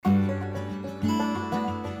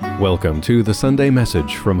Welcome to the Sunday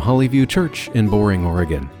message from Hollyview Church in Boring,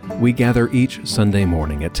 Oregon. We gather each Sunday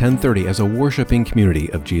morning at 10:30 as a worshiping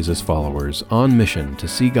community of Jesus followers on mission to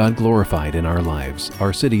see God glorified in our lives,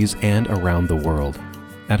 our cities, and around the world.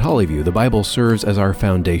 At Hollyview, the Bible serves as our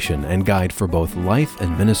foundation and guide for both life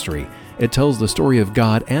and ministry. It tells the story of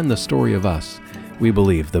God and the story of us. We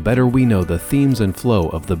believe the better we know the themes and flow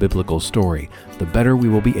of the biblical story, the better we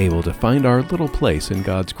will be able to find our little place in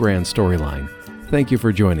God's grand storyline. Thank you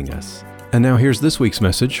for joining us. And now here's this week's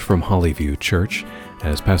message from Hollyview Church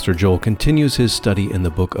as Pastor Joel continues his study in the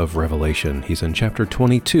book of Revelation. He's in chapter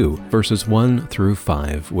 22, verses 1 through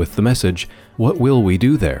 5, with the message, What Will We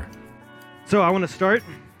Do There? So I want to start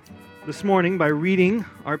this morning by reading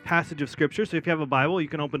our passage of Scripture. So if you have a Bible, you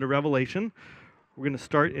can open to Revelation. We're going to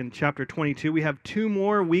start in chapter 22. We have 2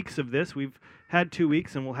 more weeks of this. We've had 2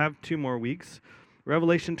 weeks, and we'll have 2 more weeks.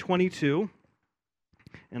 Revelation 22.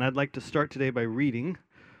 And I'd like to start today by reading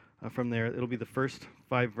from there. It'll be the first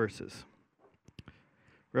 5 verses.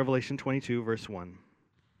 Revelation 22, verse 1.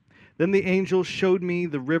 Then the angel showed me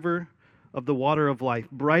the river of the water of life,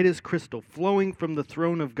 bright as crystal, flowing from the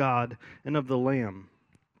throne of God and of the Lamb,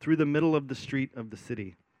 through the middle of the street of the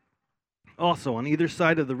city. Also, on either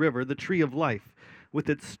side of the river, the tree of life, with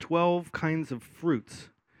its 12 kinds of fruits,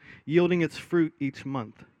 yielding its fruit each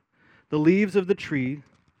month. The leaves of the tree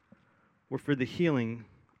were for the healing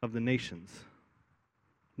of the nations.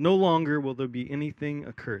 No longer will there be anything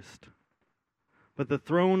accursed, but the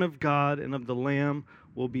throne of God and of the Lamb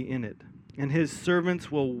will be in it, and his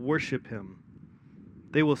servants will worship him.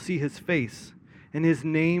 They will see his face, and his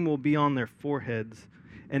name will be on their foreheads,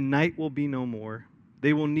 and night will be no more.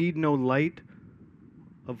 They will need no light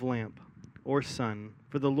of lamp or sun,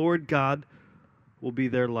 for the Lord God will be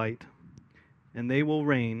their light, and they will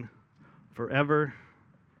reign forever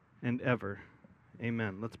and ever.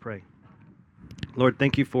 Amen. Let's pray. Lord,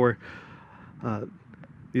 thank you for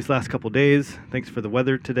these last couple days. Thanks for the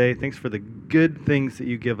weather today. Thanks for the good things that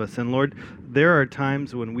you give us. And Lord, there are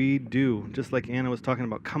times when we do, just like Anna was talking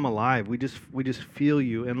about, come alive. We just feel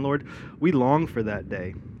you. And Lord, we long for that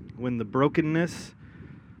day when the brokenness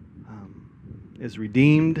is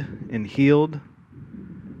redeemed and healed.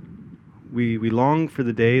 We long for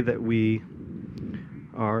the day that we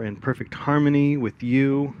are in perfect harmony with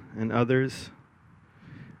you and others.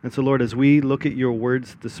 And so, Lord, as we look at your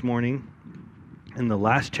words this morning, in the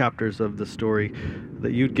last chapters of the story,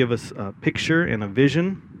 that you'd give us a picture and a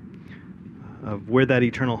vision of where that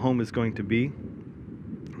eternal home is going to be.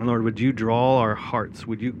 And Lord, would you draw our hearts?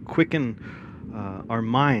 Would you quicken our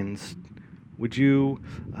minds? Would you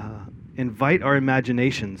invite our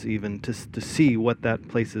imaginations even to see what that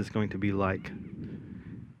place is going to be like,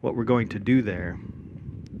 what we're going to do there.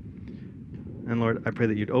 And Lord, I pray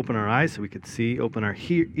that you'd open our eyes so we could see, open our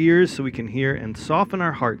ears so we can hear, and soften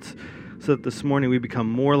our hearts so that this morning we become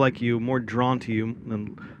more like you, more drawn to you,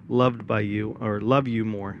 and loved by you, or love you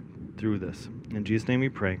more through this. In Jesus' name we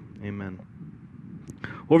pray. Amen.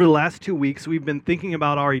 Over the last 2 weeks, we've been thinking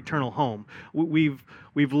about our eternal home. We've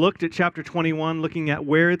looked at chapter 21, looking at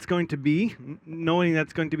where it's going to be, knowing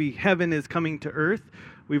that's going to be heaven is coming to earth.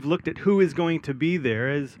 We've looked at who is going to be there,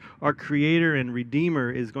 as our Creator and Redeemer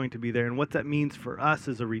is going to be there, and what that means for us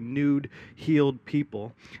as a renewed, healed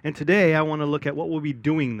people. And today, I want to look at what we'll be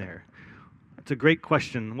doing there. It's a great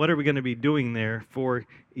question. What are we going to be doing there for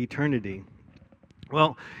eternity?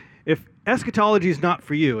 Well, if eschatology is not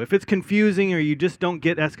for you, if it's confusing or you just don't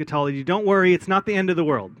get eschatology, don't worry, it's not the end of the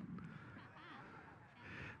world.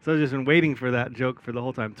 So I've just been waiting for that joke for the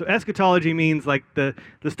whole time. So eschatology means like the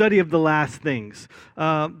study of the last things.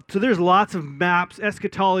 So there's lots of maps.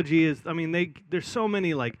 Eschatology is, there's so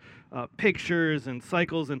many pictures and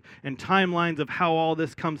cycles and timelines of how all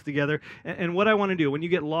this comes together. And what I want to do, when you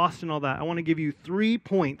get lost in all that, I want to give you 3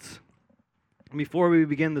 points before we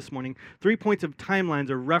begin this morning, 3 points of timelines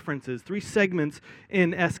or references, 3 segments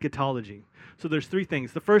in eschatology. So there's 3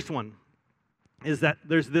 things. The first one is that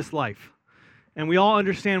there's this life. And we all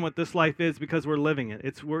understand what this life is because we're living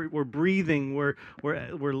it. We're breathing, we're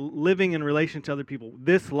living in relation to other people.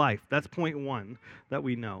 This life, that's point 1 that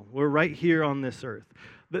we know. We're right here on this earth.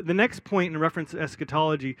 The next point in reference to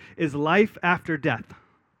eschatology is life after death.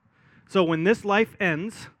 So when this life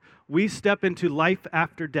ends, we step into life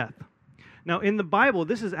after death. Now, in the Bible,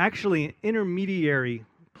 this is actually an intermediary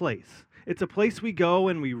place. It's a place we go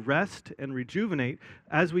and we rest and rejuvenate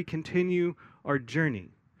as we continue our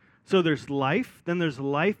journey. So there's life, then there's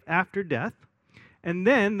life after death, and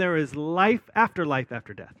then there is life after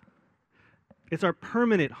death. It's our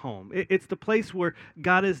permanent home. It's the place where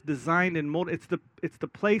God is designed and molded. It's the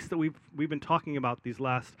place that we've been talking about these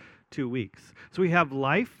last 2 weeks. So we have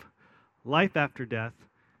life after death,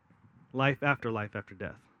 life after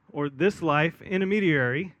death, or this life,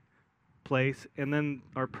 intermediary place, and then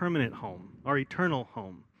our permanent home, our eternal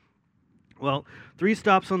home. Well, 3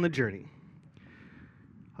 stops on the journey.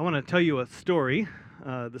 I want to tell you a story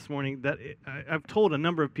this morning that I've told a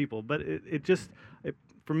number of people, but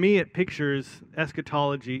for me, it pictures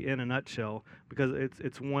eschatology in a nutshell, because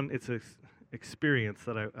it's an experience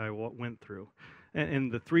that I went through.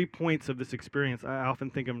 And the 3 points of this experience, I often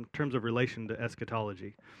think in terms of relation to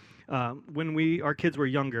eschatology. When our kids were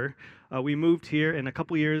younger, we moved here, and a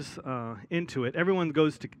couple years into it, everyone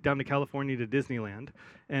goes down to California to Disneyland.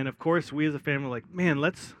 And of course, we as a family were like, man,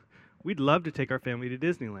 we'd love to take our family to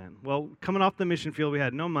Disneyland. Well, coming off the mission field, we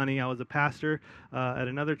had no money. I was a pastor at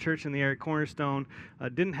another church in the area, Cornerstone,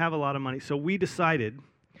 didn't have a lot of money. So we decided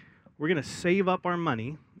we're going to save up our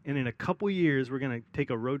money, and in a couple years, we're going to take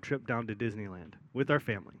a road trip down to Disneyland with our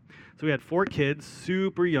family. So we had 4 kids,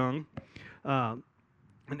 super young.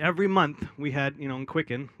 And every month we had, in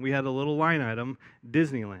Quicken, we had a little line item,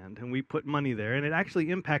 Disneyland, and we put money there. And it actually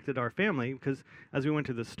impacted our family, because as we went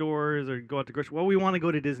to the stores or go out to grocery, we want to go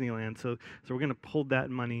to Disneyland, so we're going to pull that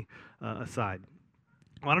money aside.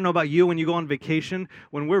 Well, I don't know about you, when you go on vacation,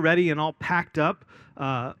 when we're ready and all packed up,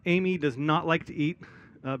 Amy does not like to eat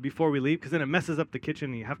before we leave, because then it messes up the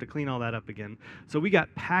kitchen and you have to clean all that up again. So we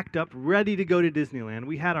got packed up, ready to go to Disneyland.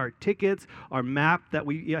 We had our tickets, our map that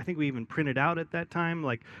I think we even printed out at that time,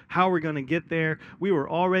 like how we're going to get there. We were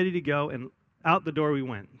all ready to go, and out the door we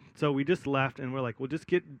went. So we just left, and we're like, we'll just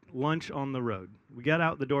get lunch on the road. We got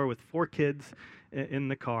out the door with 4 kids in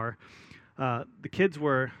the car. The kids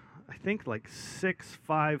were, I think, like 6,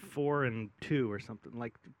 5, 4, and 2 or something,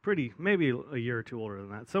 like maybe a year or 2 older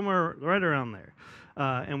than that, somewhere right around there.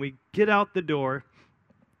 And we get out the door,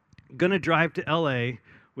 gonna drive to LA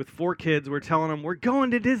with 4 kids. We're telling them we're going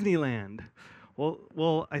to Disneyland.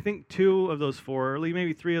 Well, I think 2 of those 4, or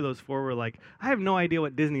maybe 3 of those 4 were like, I have no idea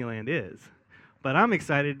what Disneyland is, but I'm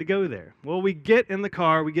excited to go there. Well, we get in the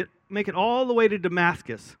car, make it all the way to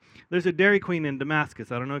Damascus. There's a Dairy Queen in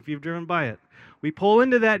Damascus. I don't know if you've driven by it. We pull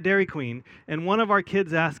into that Dairy Queen, and one of our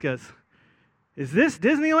kids asks us, is this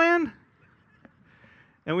Disneyland?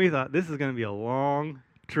 And we thought, this is going to be a long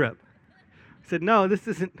trip. I said, no, this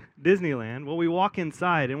isn't Disneyland. Well, we walk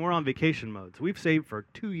inside, and we're on vacation mode. So we've saved for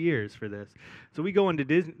 2 years for this. So we go into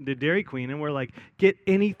the Dairy Queen, and we're like, get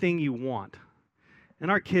anything you want.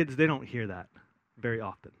 And our kids, they don't hear that very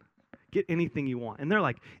often. Get anything you want. And they're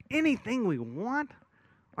like, anything we want?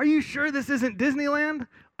 Are you sure this isn't Disneyland?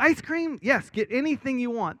 Ice cream? Yes, get anything you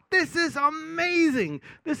want. This is amazing.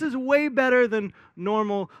 This is way better than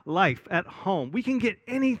normal life at home. We can get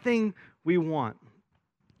anything we want.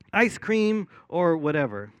 Ice cream or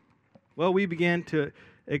whatever. Well, we began to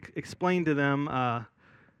explain to them,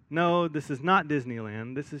 no, this is not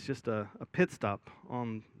Disneyland. This is just a pit stop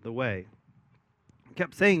on the way. We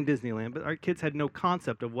kept saying Disneyland, but our kids had no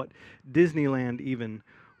concept of what Disneyland even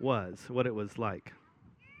was, what it was like.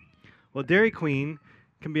 Well, Dairy Queen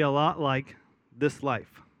can be a lot like this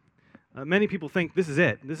life. Many people think this is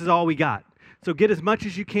it. This is all we got. So get as much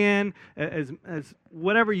as you can, as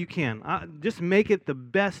whatever you can. Just make it the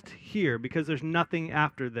best here, because there's nothing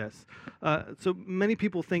after this. So many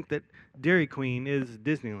people think that Dairy Queen is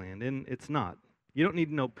Disneyland, and it's not. You don't need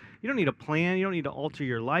a plan. You don't need to alter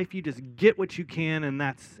your life. You just get what you can, and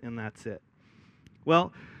that's it.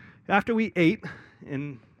 Well, after we ate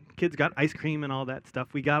and kids got ice cream and all that stuff,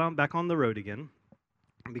 we got back on the road again,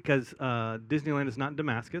 because Disneyland is not in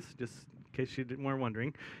Damascus, just in case you weren't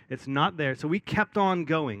wondering. It's not there. So we kept on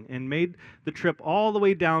going and made the trip all the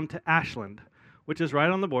way down to Ashland, which is right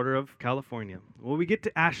on the border of California. Well, we get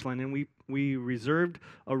to Ashland, and we reserved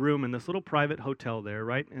a room in this little private hotel there,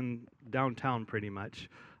 right in downtown pretty much.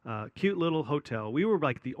 Cute little hotel. We were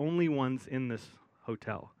like the only ones in this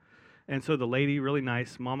hotel. And so the lady, really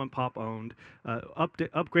nice, mom and pop owned,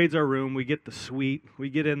 upgrades our room. We get the suite. We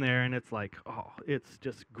get in there, and it's like, oh, it's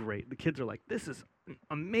just great. The kids are like, this is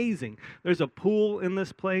amazing. There's a pool in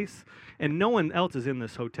this place, and no one else is in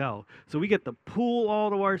this hotel. So we get the pool all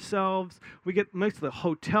to ourselves. We get most of the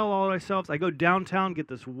hotel all to ourselves. I go downtown, get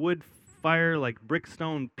this wood fire, like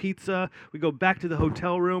brickstone pizza. We go back to the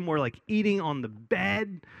hotel room. We're like eating on the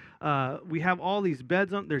bed. We have all these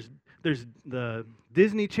beds on. There's the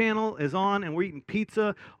Disney Channel is on, and we're eating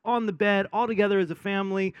pizza on the bed all together as a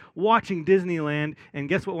family, watching Disneyland. And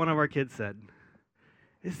guess what one of our kids said?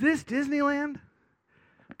 Is this Disneyland?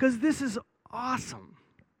 Because this is awesome.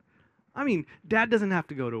 I mean, Dad doesn't have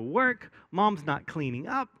to go to work. Mom's not cleaning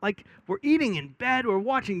up. Like, we're eating in bed. We're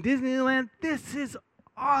watching Disneyland. This is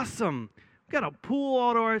awesome. We've got a pool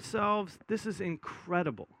all to ourselves. This is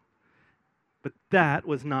incredible. But that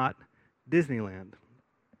was not Disneyland.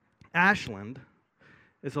 Ashland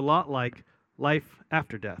is a lot like life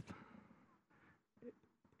after death.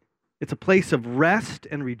 It's a place of rest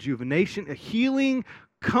and rejuvenation, a healing,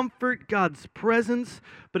 comfort, God's presence,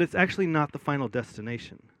 but it's actually not the final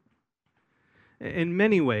destination. In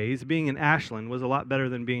many ways, being in Ashland was a lot better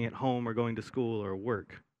than being at home or going to school or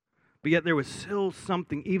work. But yet there was still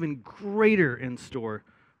something even greater in store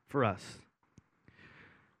for us.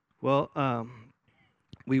 Well,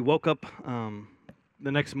 we woke up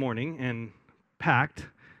the next morning and packed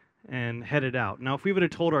and headed out. Now, if we would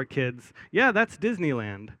have told our kids, yeah, that's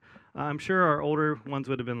Disneyland, I'm sure our older ones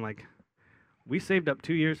would have been like, we saved up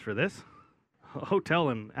 2 years for this? A hotel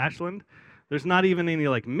in Ashland? There's not even any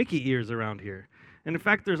like Mickey ears around here. And in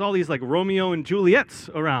fact, there's all these like Romeo and Juliets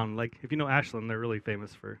around. Like, if you know Ashland, they're really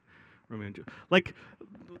famous for Romeo and Juliet. Like,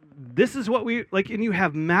 this is what we, like, and you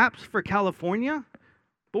have maps for California,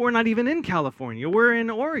 but we're not even in California. We're in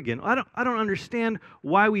Oregon. I don't understand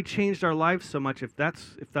why we changed our lives so much if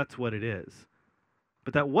that's what it is.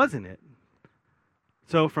 But that wasn't it.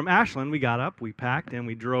 So from Ashland, we got up, we packed, and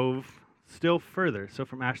we drove still further. So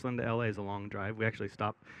from Ashland to LA is a long drive. We actually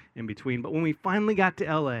stopped in between. But when we finally got to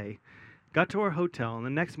LA, got to our hotel, and the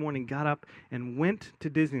next morning got up and went to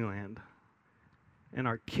Disneyland, and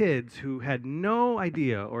our kids, who had no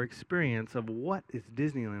idea or experience of what is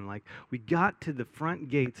Disneyland like, we got to the front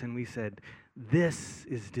gates and we said, "This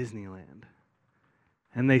is Disneyland."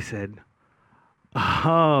 And they said,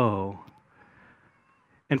 "Oh."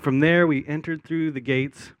 And from there, we entered through the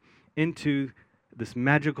gates into this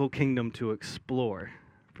magical kingdom to explore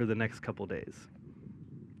for the next couple days.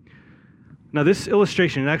 Now, this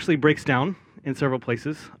illustration, it actually breaks down in several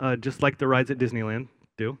places, just like the rides at Disneyland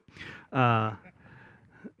do.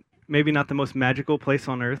 Maybe not the most magical place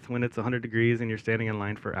on earth when it's 100 degrees and you're standing in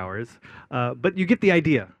line for hours, but you get the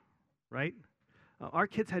idea, right? Our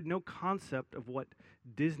kids had no concept of what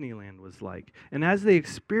Disneyland was like. And as they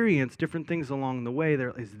experienced different things along the way,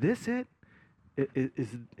 they're, is this it?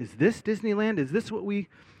 Is this Disneyland? Is this what we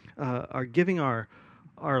are giving our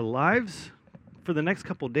lives for the next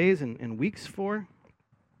couple days and weeks for?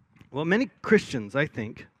 Well, many Christians, I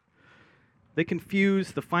think, they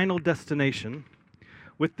confuse the final destination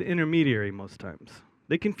with the intermediary most times.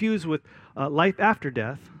 They confuse with life after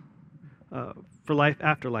death for life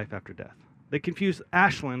after death. They confuse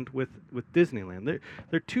Ashland with Disneyland.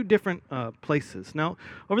 They're two different places. Now,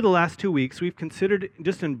 over the last 2 weeks, we've considered,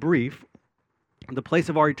 just in brief, the place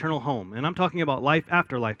of our eternal home. And I'm talking about life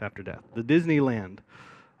after death, the Disneyland.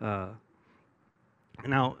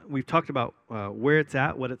 Now, we've talked about where it's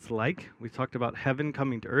at, what it's like. We've talked about heaven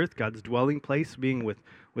coming to earth, God's dwelling place being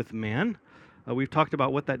with man. We've talked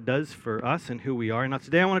about what that does for us and who we are. Now,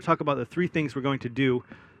 today I want to talk about the three things we're going to do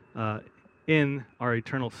in our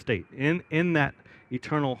eternal state, in that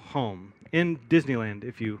eternal home, in Disneyland,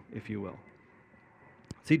 if you will.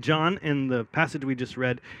 See, John, in the passage we just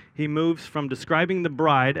read, he moves from describing the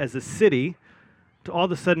bride as a city to all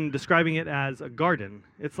of a sudden describing it as a garden.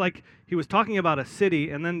 It's like he was talking about a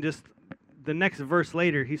city, and then just the next verse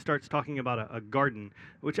later, he starts talking about a garden,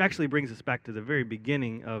 which actually brings us back to the very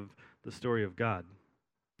beginning of the story of God.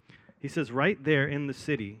 He says right there in the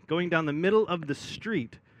city, going down the middle of the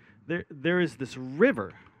street, there is this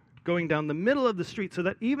river going down the middle of the street, so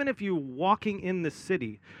that even if you're walking in the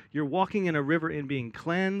city, you're walking in a river and being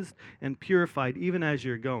cleansed and purified even as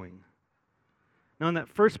you're going. Now, in that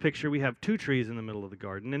first picture, we have two trees in the middle of the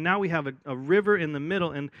garden, and now we have a river in the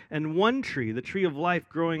middle and one tree, the tree of life,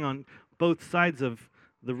 growing on both sides of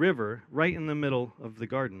the river, right in the middle of the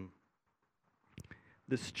garden.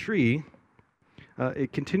 This tree,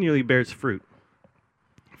 it continually bears fruit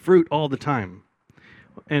all the time.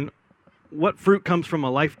 And what fruit comes from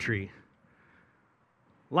a life tree?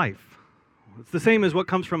 Life. It's the same as what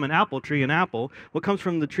comes from an apple tree, an apple. What comes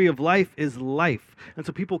from the tree of life is life. And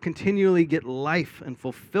so people continually get life and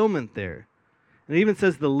fulfillment there. And it even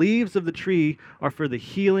says the leaves of the tree are for the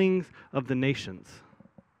healings of the nations.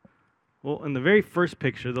 Well, in the very first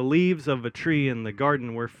picture, the leaves of a tree in the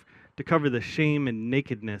garden were to cover the shame and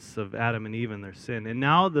nakedness of Adam and Eve and their sin. And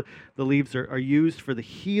now the leaves are used for the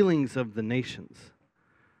healings of the nations.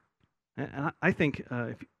 And I think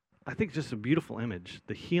it's just a beautiful image.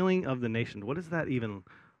 The healing of the nations. What does that even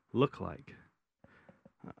look like?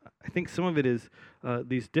 I think some of it is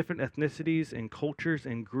these different ethnicities and cultures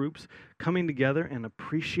and groups coming together and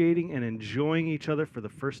appreciating and enjoying each other for the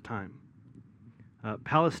first time.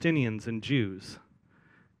 Palestinians and Jews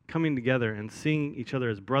coming together and seeing each other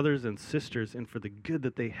as brothers and sisters and for the good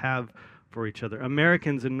that they have for each other.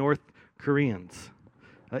 Americans and North Koreans.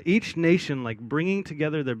 Each nation like bringing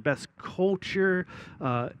together their best culture,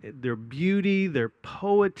 their beauty, their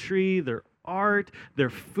poetry, their art, their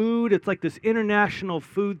food. It's like this international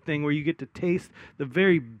food thing where you get to taste the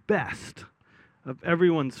very best of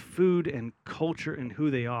everyone's food and culture and who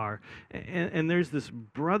they are. And there's this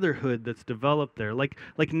brotherhood that's developed there, like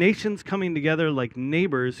nations coming together like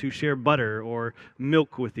neighbors who share butter or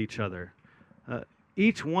milk with each other.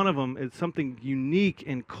 Each one of them is something unique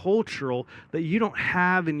and cultural that you don't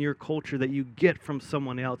have in your culture that you get from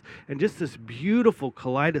someone else. And just this beautiful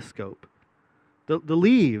kaleidoscope. The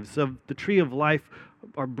leaves of the tree of life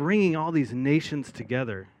are bringing all these nations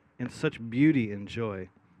together in such beauty and joy.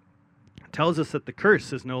 It tells us that the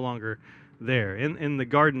curse is no longer there. In the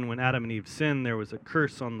garden, when Adam and Eve sinned, there was a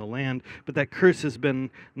curse on the land, but that curse has been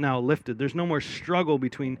now lifted. There's no more struggle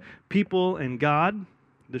between people and God.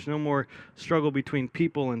 There's no more struggle between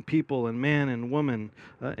people and man and woman.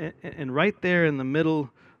 And right there in the middle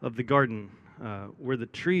of the garden, where the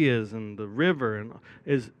tree is and the river and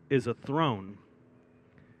is a throne.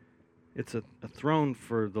 It's a throne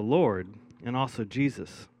for the Lord and also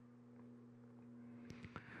Jesus.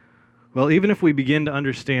 Well, even if we begin to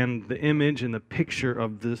understand the image and the picture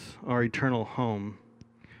of this, our eternal home,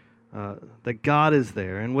 that God is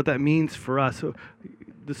there and what that means for us,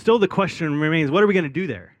 still the question remains, what are we going to do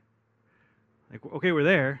there? Like, okay, we're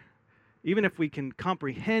there. Even if we can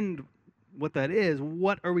comprehend what that is,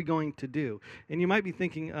 what are we going to do? And you might be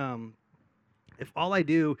thinking, if all I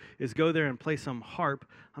do is go there and play some harp,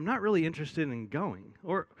 I'm not really interested in going.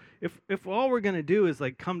 Or if all we're going to do is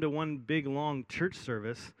like come to one big long church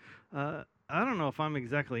service, I don't know if I'm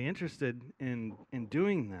exactly interested in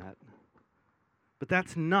doing that. But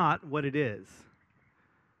that's not what it is.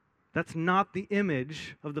 That's not the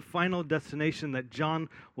image of the final destination that John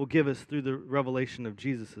will give us through the revelation of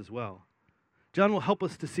Jesus as well. John will help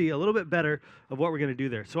us to see a little bit better of what we're going to do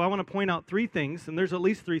there. So I want to point out three things, and there's at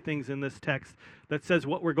least three things in this text that says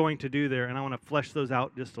what we're going to do there, and I want to flesh those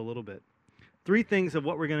out just a little bit. Three things of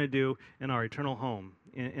what we're going to do in our eternal home,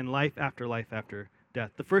 in life after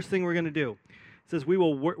death. The first thing we're going to do, it says we're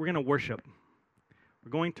going to worship.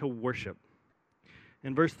 We're going to worship.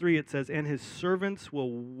 In verse 3 it says, and his servants will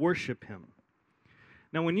worship him.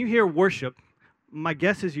 Now when you hear worship, my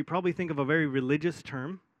guess is you probably think of a very religious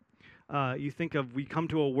term. You think of, we come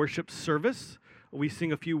to a worship service, we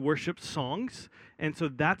sing a few worship songs, and so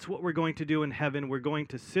that's what we're going to do in heaven. We're going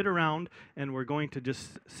to sit around and we're going to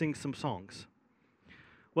just sing some songs.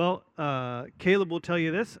 Well, Caleb will tell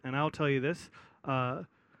you this, and I'll tell you this.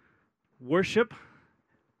 Worship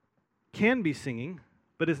can be singing,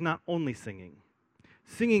 but is not only singing.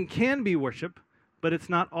 Singing can be worship, but it's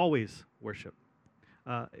not always worship.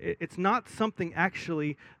 It's not something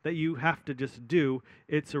actually that you have to just do.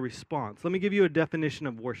 It's a response. Let me give you a definition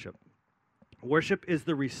of worship. Worship is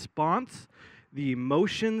the response, the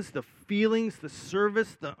emotions, the feelings, the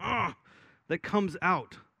service, that comes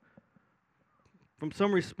out from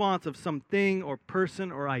some response of something or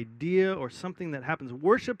person or idea or something that happens.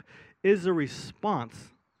 Worship is a response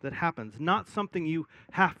that happens, not something you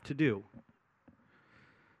have to do.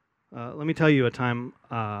 Let me tell you a time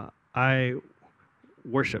I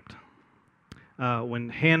worshipped. When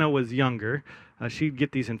Hannah was younger, she'd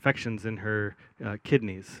get these infections in her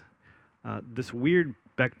kidneys. This weird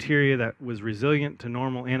bacteria that was resilient to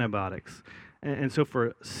normal antibiotics. And so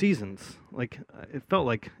for seasons, it felt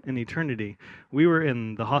like an eternity, we were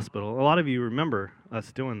in the hospital. A lot of you remember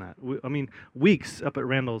us doing that. Weeks up at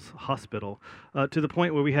Randall's Hospital, to the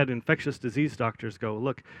point where we had infectious disease doctors go,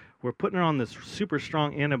 look, we're putting her on this super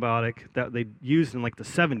strong antibiotic that they used in the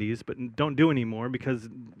 70s, but don't do anymore because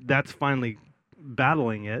that's finally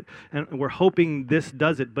battling it. And we're hoping this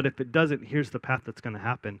does it, but if it doesn't, here's the path that's going to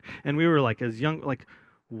happen. And we were as young,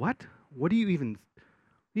 what? What do you even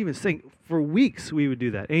saying? For weeks we would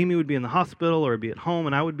do that. Amy would be in the hospital or be at home,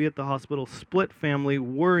 and I would be at the hospital, split family,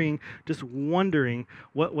 worrying, just wondering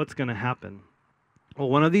what's going to happen. Well,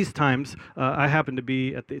 one of these times, I happened to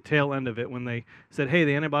be at the tail end of it when they said, hey,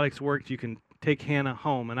 the antibiotics worked, you can take Hannah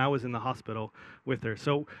home, and I was in the hospital with her.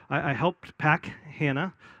 So I helped pack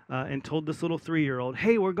Hannah and told this little 3-year-old,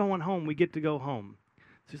 hey, we're going home, we get to go home.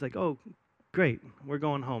 She's like, oh, great, we're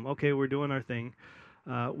going home. Okay, we're doing our thing.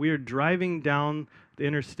 We are driving down the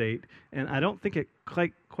interstate, and I don't think it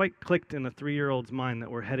quite clicked in a 3-year-old's mind that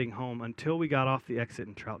we're heading home until we got off the exit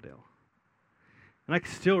in Troutdale. And I can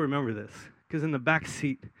still remember this, because in the back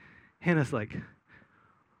seat, Hannah's like,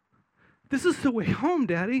 this is the way home,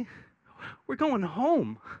 Daddy. We're going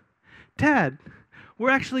home. Dad, we're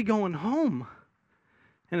actually going home.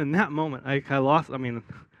 And in that moment, I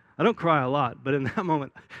don't cry a lot, but in that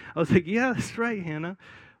moment, I was like, yeah, that's right, Hannah.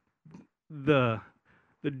 The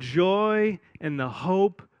joy and the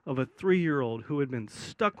hope of a 3-year-old who had been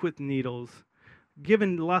stuck with needles,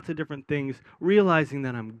 given lots of different things, realizing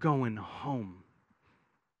that I'm going home.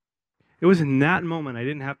 It was in that moment I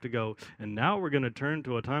didn't have to go, and now we're going to turn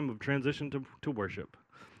to a time of transition to worship.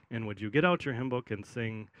 And would you get out your hymn book and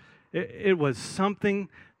sing? It was something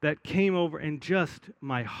that came over, and just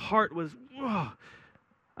my heart was, oh,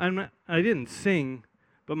 I didn't sing,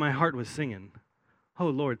 but my heart was singing. Oh,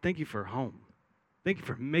 Lord, thank you for home. Thank you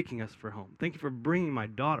for making us for home. Thank you for bringing my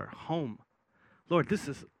daughter home. Lord, this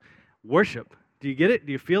is worship. Do you get it?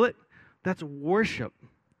 Do you feel it? That's worship.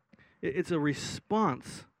 It's a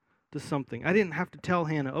response to something. I didn't have to tell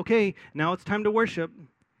Hannah, okay, now it's time to worship.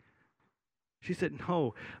 She said,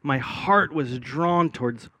 no, my heart was drawn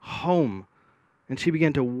towards home. And she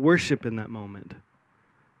began to worship in that moment.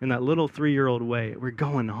 In that little 3-year-old way. We're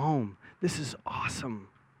going home. This is awesome.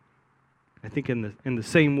 I think in the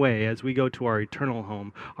same way, as we go to our eternal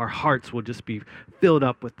home, our hearts will just be filled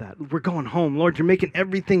up with that. We're going home. Lord, you're making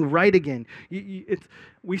everything right again.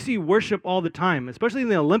 We see worship all the time, especially in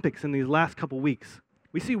the Olympics in these last couple weeks.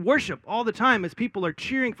 We see worship all the time as people are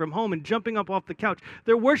cheering from home and jumping up off the couch.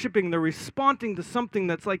 They're worshiping. They're responding to something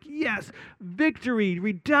that's like, yes, victory,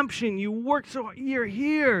 redemption. You worked so, you're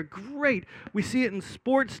here. Great. We see it in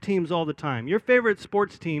sports teams all the time. Your favorite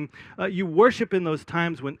sports team, you worship in those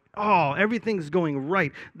times when, oh, everything's going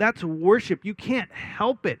right. That's worship. You can't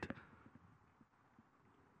help it.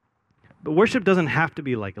 But worship doesn't have to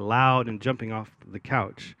be like loud and jumping off the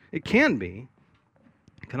couch. It can be.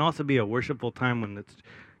 It can also be a worshipful time when it's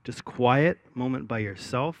just quiet, moment by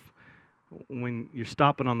yourself, when you're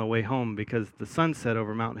stopping on the way home, because the sunset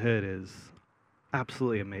over Mount Hood is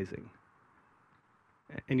absolutely amazing.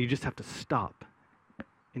 And you just have to stop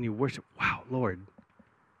and you worship. Wow, Lord,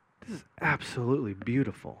 this is absolutely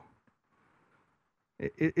beautiful.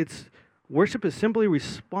 It's worship is simply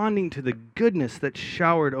responding to the goodness that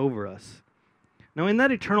showered over us. Now, in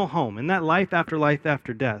that eternal home, in that life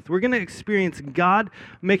after death, we're going to experience God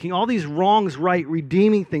making all these wrongs right,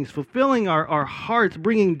 redeeming things, fulfilling our hearts,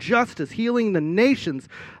 bringing justice, healing the nations,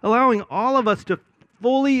 allowing all of us to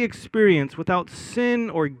fully experience without sin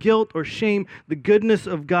or guilt or shame the goodness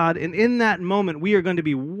of God. And in that moment, we are going to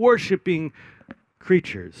be worshiping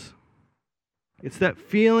creatures. It's that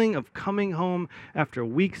feeling of coming home after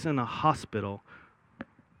weeks in a hospital.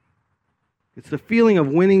 It's the feeling of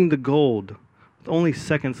winning the gold. Only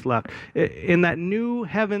seconds left. In that new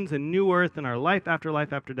heavens and new earth, in our life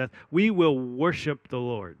after death, we will worship the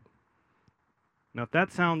Lord. Now, if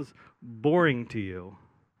that sounds boring to you,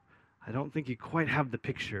 I don't think you quite have the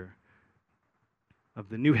picture of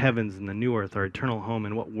the new heavens and the new earth, our eternal home,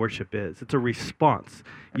 and what worship is. It's a response.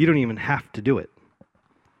 You don't even have to do it.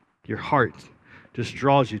 Your heart just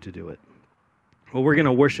draws you to do it. Well, we're going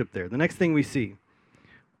to worship there. The next thing we see,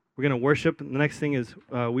 we're going to worship, and the next thing is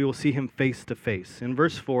we will see him face to face. In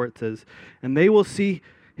verse 4 it says, and they will see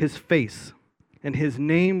his face, and his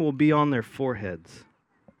name will be on their foreheads.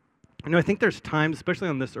 You know, I think there's times, especially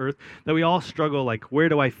on this earth, that we all struggle, like, where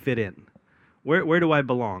do I fit in? Where do I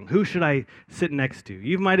belong? Who should I sit next to?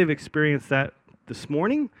 You might have experienced that this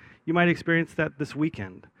morning. You might experience that this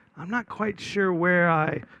weekend. I'm not quite sure where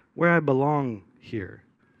I belong here.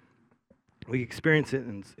 We experience it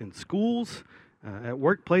in schools, at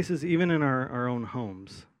workplaces, even in our own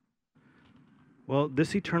homes. Well,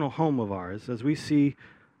 this eternal home of ours, as we see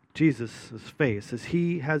Jesus' face, as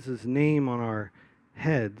he has his name on our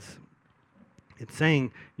heads, it's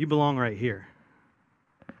saying, you belong right here.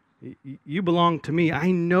 You belong to me. I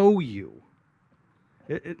know you.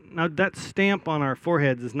 Now, that stamp on our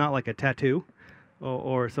foreheads is not like a tattoo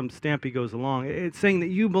or some stamp he goes along. It's saying that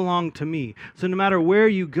you belong to me. So no matter where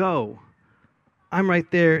you go, I'm right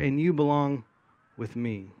there and you belong with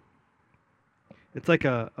me. It's like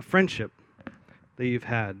a friendship that you've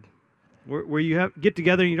had where you get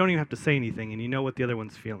together and you don't even have to say anything and you know what the other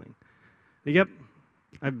one's feeling. Yep,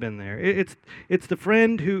 I've been there. It's the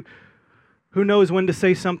friend who knows when to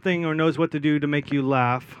say something or knows what to do to make you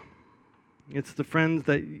laugh. It's the friends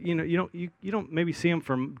that you don't maybe see them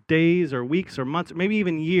for days or weeks or months or maybe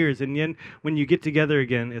even years, and then when you get together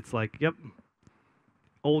again, it's like, yep,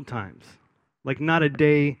 old times. Like not a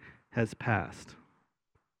day has passed.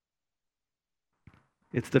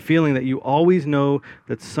 It's the feeling that you always know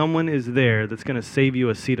that someone is there that's going to save you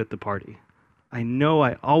a seat at the party. I know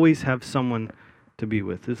I always have someone to be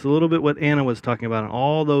with. It's a little bit what Anna was talking about in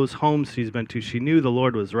all those homes she's been to. She knew the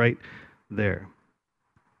Lord was right there.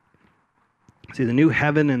 See, the new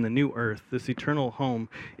heaven and the new earth, this eternal home,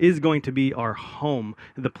 is going to be our home,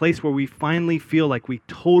 the place where we finally feel like we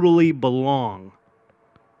totally belong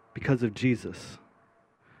because of Jesus.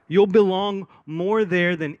 You'll belong more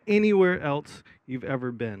there than anywhere else you've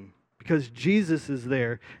ever been because Jesus is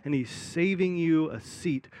there and he's saving you a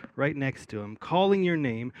seat right next to him, calling your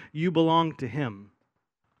name. You belong to him.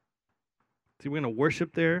 See, we're going to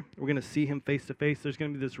worship there. We're going to see him face to face. There's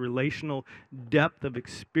going to be this relational depth of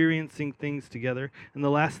experiencing things together. And the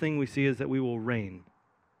last thing we see is that we will reign.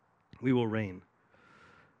 We will reign.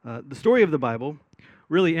 The story of the Bible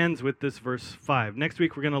really ends with this verse 5. Next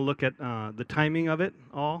week we're going to look at the timing of it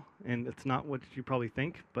all, and it's not what you probably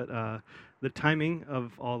think, but the timing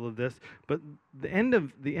of all of this. But the end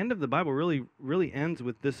of the Bible really ends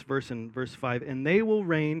with this verse in verse 5, and they will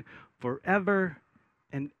reign forever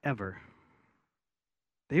and ever.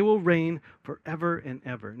 They will reign forever and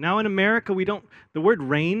ever. Now in America, the word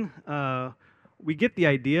reign, we get the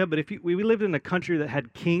idea, but if we lived in a country that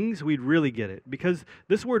had kings, we'd really get it. Because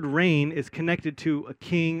this word reign is connected to a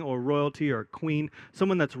king or royalty or a queen,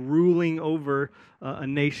 someone that's ruling over a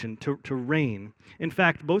nation, to reign. In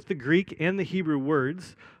fact, both the Greek and the Hebrew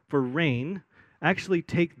words for reign actually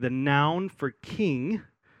take the noun for king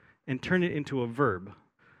and turn it into a verb.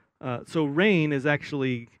 So reign is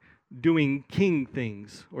doing king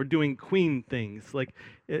things or doing queen things, like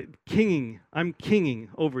kinging. I'm kinging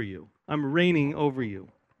over you. I'm reigning over you.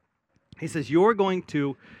 He says you're going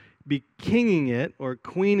to be kinging it or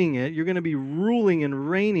queening it. You're going to be ruling and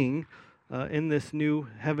reigning in this new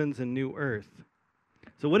heavens and new earth.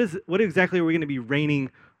 So what exactly are we going to be reigning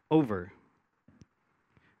over?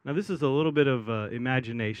 Now this is a little bit of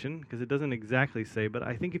imagination because it doesn't exactly say, but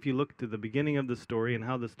I think if you look to the beginning of the story and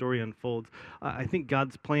how the story unfolds, I think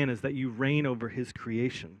God's plan is that you reign over his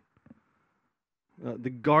creation. The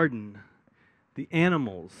garden, the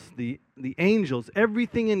animals, the angels,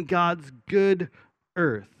 everything in God's good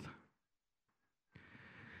earth.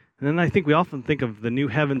 And then I think we often think of the new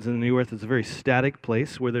heavens and the new earth as a very static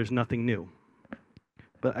place where there's nothing new.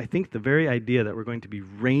 But I think the very idea that we're going to be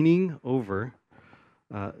reigning over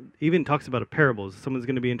even talks about a parable. Someone's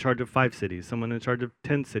going to be in charge of 5 cities, someone in charge of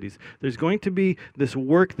 10 cities. There's going to be this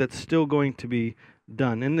work that's still going to be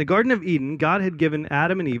done. In the Garden of Eden, God had given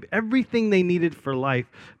Adam and Eve everything they needed for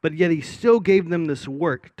life, but yet he still gave them this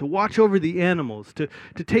work to watch over the animals, to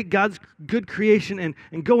take God's good creation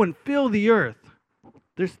and go and fill the earth.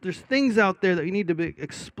 There's things out there that we need to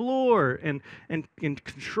explore and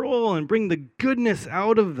control and bring the goodness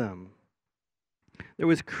out of them. There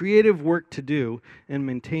was creative work to do in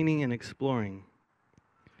maintaining and exploring.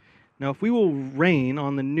 Now, if we will reign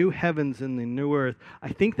on the new heavens and the new earth, I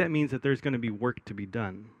think that means that there's going to be work to be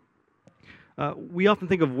done. We often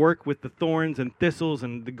think of work with the thorns and thistles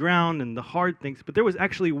and the ground and the hard things, but there was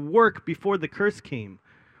actually work before the curse came.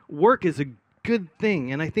 Work is a good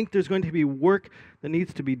thing, and I think there's going to be work that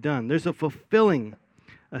needs to be done. There's a fulfilling,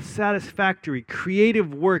 a satisfactory,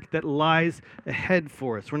 creative work that lies ahead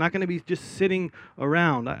for us. We're not going to be just sitting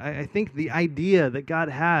around. I think the idea that God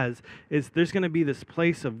has is there's going to be this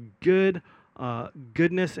place of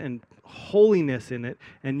goodness and holiness in it,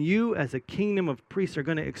 and you as a kingdom of priests are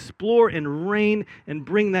going to explore and reign and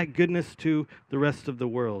bring that goodness to the rest of the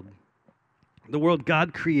world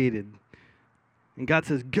God created. And God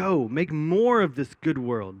says, go, make more of this good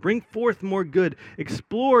world. Bring forth more good.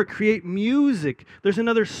 Explore, create music. There's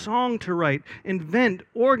another song to write. Invent,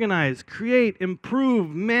 organize, create, improve,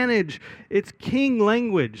 manage. It's king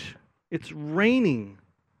language. It's reigning.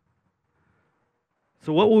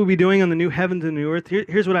 So what will we be doing on the new heavens and new earth?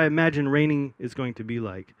 Here's what I imagine reigning is going to be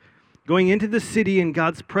like. Going into the city in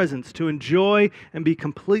God's presence to enjoy and be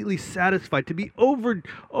completely satisfied, to be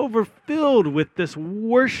overfilled with this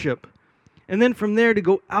worship. And then from there to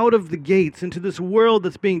go out of the gates into this world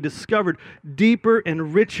that's being discovered deeper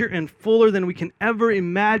and richer and fuller than we can ever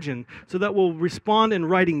imagine, so that we'll respond in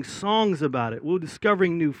writing songs about it. We're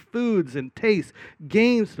discovering new foods and tastes,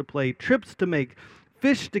 games to play, trips to make,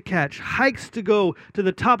 fish to catch, hikes to go to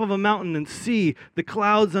the top of a mountain and see the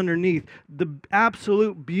clouds underneath, the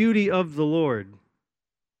absolute beauty of the Lord.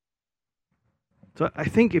 So I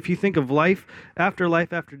think if you think of life after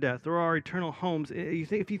death, or our eternal homes,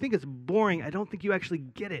 if you think it's boring, I don't think you actually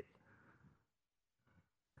get it.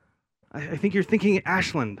 I think you're thinking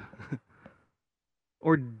Ashland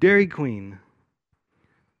or Dairy Queen.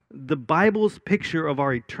 The Bible's picture of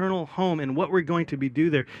our eternal home and what we're going to do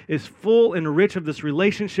there is full and rich of this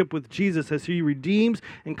relationship with Jesus as he redeems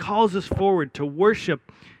and calls us forward to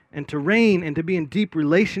worship and to reign and to be in deep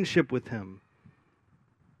relationship with him.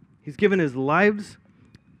 He's given his lives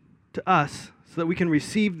to us so that we can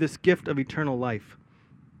receive this gift of eternal life.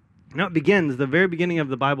 Now it begins, the very beginning of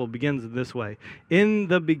the Bible begins this way. In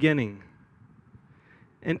the beginning.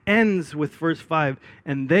 And ends with verse 5.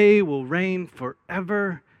 And they will reign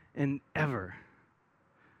forever and ever.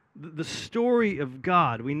 the story of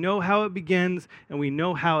God. We know how it begins and we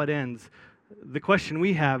know how it ends. The question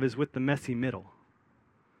we have is with the messy middle.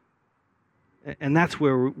 And that's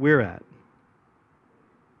where we're at.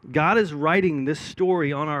 God is writing this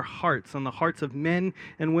story on our hearts, on the hearts of men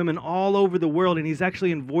and women all over the world, and He's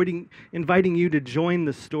actually inviting you to join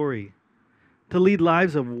the story, to lead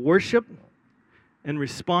lives of worship and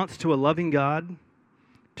response to a loving God,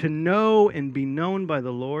 to know and be known by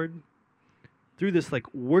the Lord through this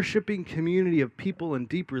worshiping community of people in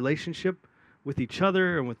deep relationship with each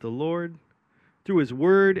other and with the Lord, through His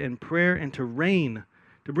word and prayer, and to reign,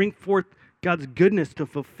 to bring forth God's goodness, to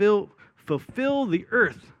fulfill the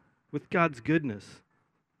earth with God's goodness.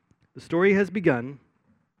 The story has begun,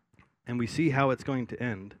 and we see how it's going to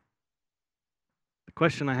end. The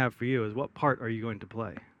question I have for you is, what part are you going to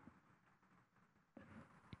play?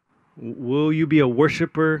 Will you be a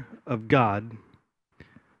worshiper of God,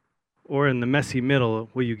 or in the messy middle,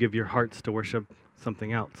 will you give your hearts to worship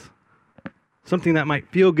something else? Something that might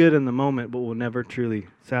feel good in the moment, but will never truly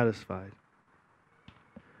satisfy.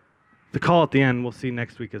 The call at the end, we'll see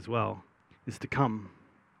next week as well, is to come.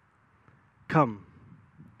 Come.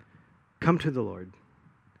 Come to the Lord.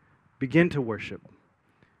 Begin to worship.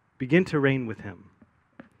 Begin to reign with Him.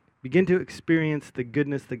 Begin to experience the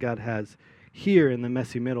goodness that God has here in the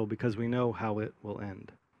messy middle, because we know how it will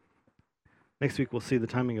end. Next week, we'll see the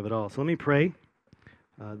timing of it all. So let me pray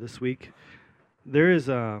this week. There's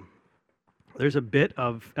a bit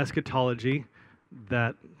of eschatology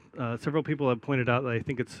that several people have pointed out that I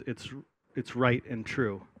think it's right and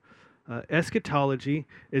true. Eschatology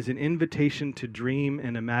is an invitation to dream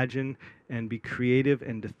and imagine and be creative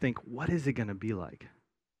and to think, what is it going to be like?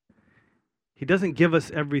 He doesn't give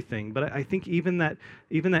us everything, but I think even that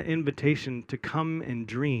invitation to come and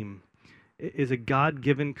dream is a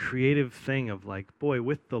God-given creative thing of boy,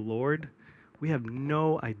 with the Lord, we have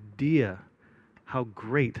no idea how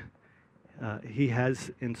great He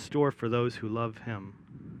has in store for those who love Him.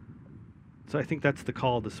 So I think that's the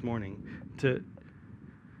call this morning, to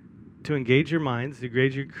engage your minds, to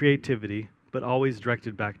engage your creativity, but always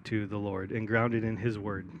directed back to the Lord and grounded in His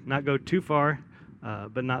Word. Not go too far,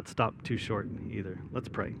 but not stop too short either. Let's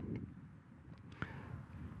pray.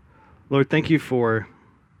 Lord, thank You for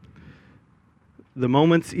the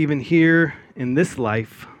moments even here in this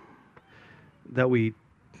life that we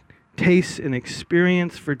taste and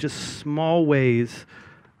experience for just small ways,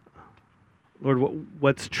 Lord,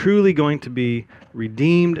 what's truly going to be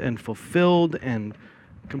redeemed and fulfilled and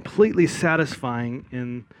completely satisfying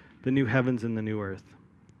in the new heavens and the new earth.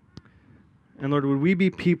 And Lord, would we be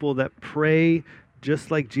people that pray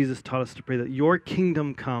just like Jesus taught us to pray, that Your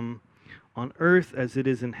kingdom come on earth as it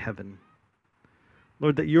is in heaven.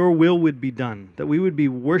 Lord, that Your will would be done, that we would be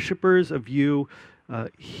worshipers of You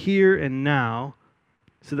here and now,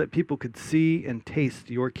 so that people could see and taste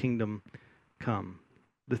Your kingdom come.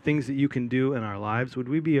 The things that You can do in our lives. Would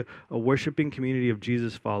we be a worshiping community of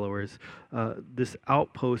Jesus followers, this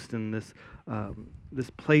outpost and this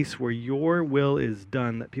place where Your will is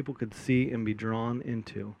done, that people could see and be drawn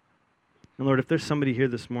into. And Lord, if there's somebody here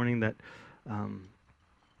this morning that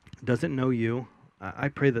doesn't know You, I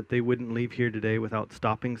pray that they wouldn't leave here today without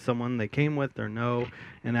stopping someone they came with or know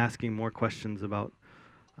and asking more questions about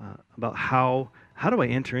how do I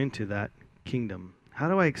enter into that kingdom? How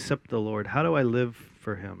do I accept the Lord? How do I live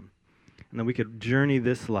for Him? And that we could journey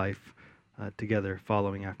this life together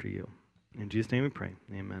following after You. In Jesus' name we pray.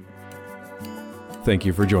 Amen. Thank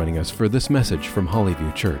you for joining us for this message from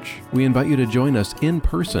Hollyview Church. We invite you to join us in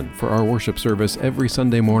person for our worship service every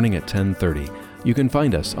Sunday morning at 10:30. You can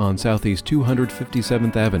find us on Southeast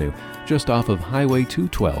 257th Avenue, just off of Highway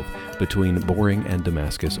 212 between Boring and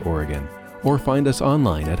Damascus, Oregon. Or find us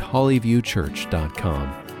online at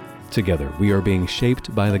hollyviewchurch.com. Together, we are being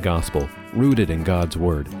shaped by the gospel, rooted in God's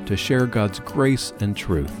Word, to share God's grace and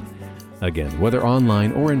truth. Again, whether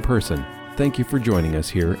online or in person, thank you for joining us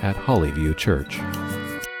here at Hollyview Church.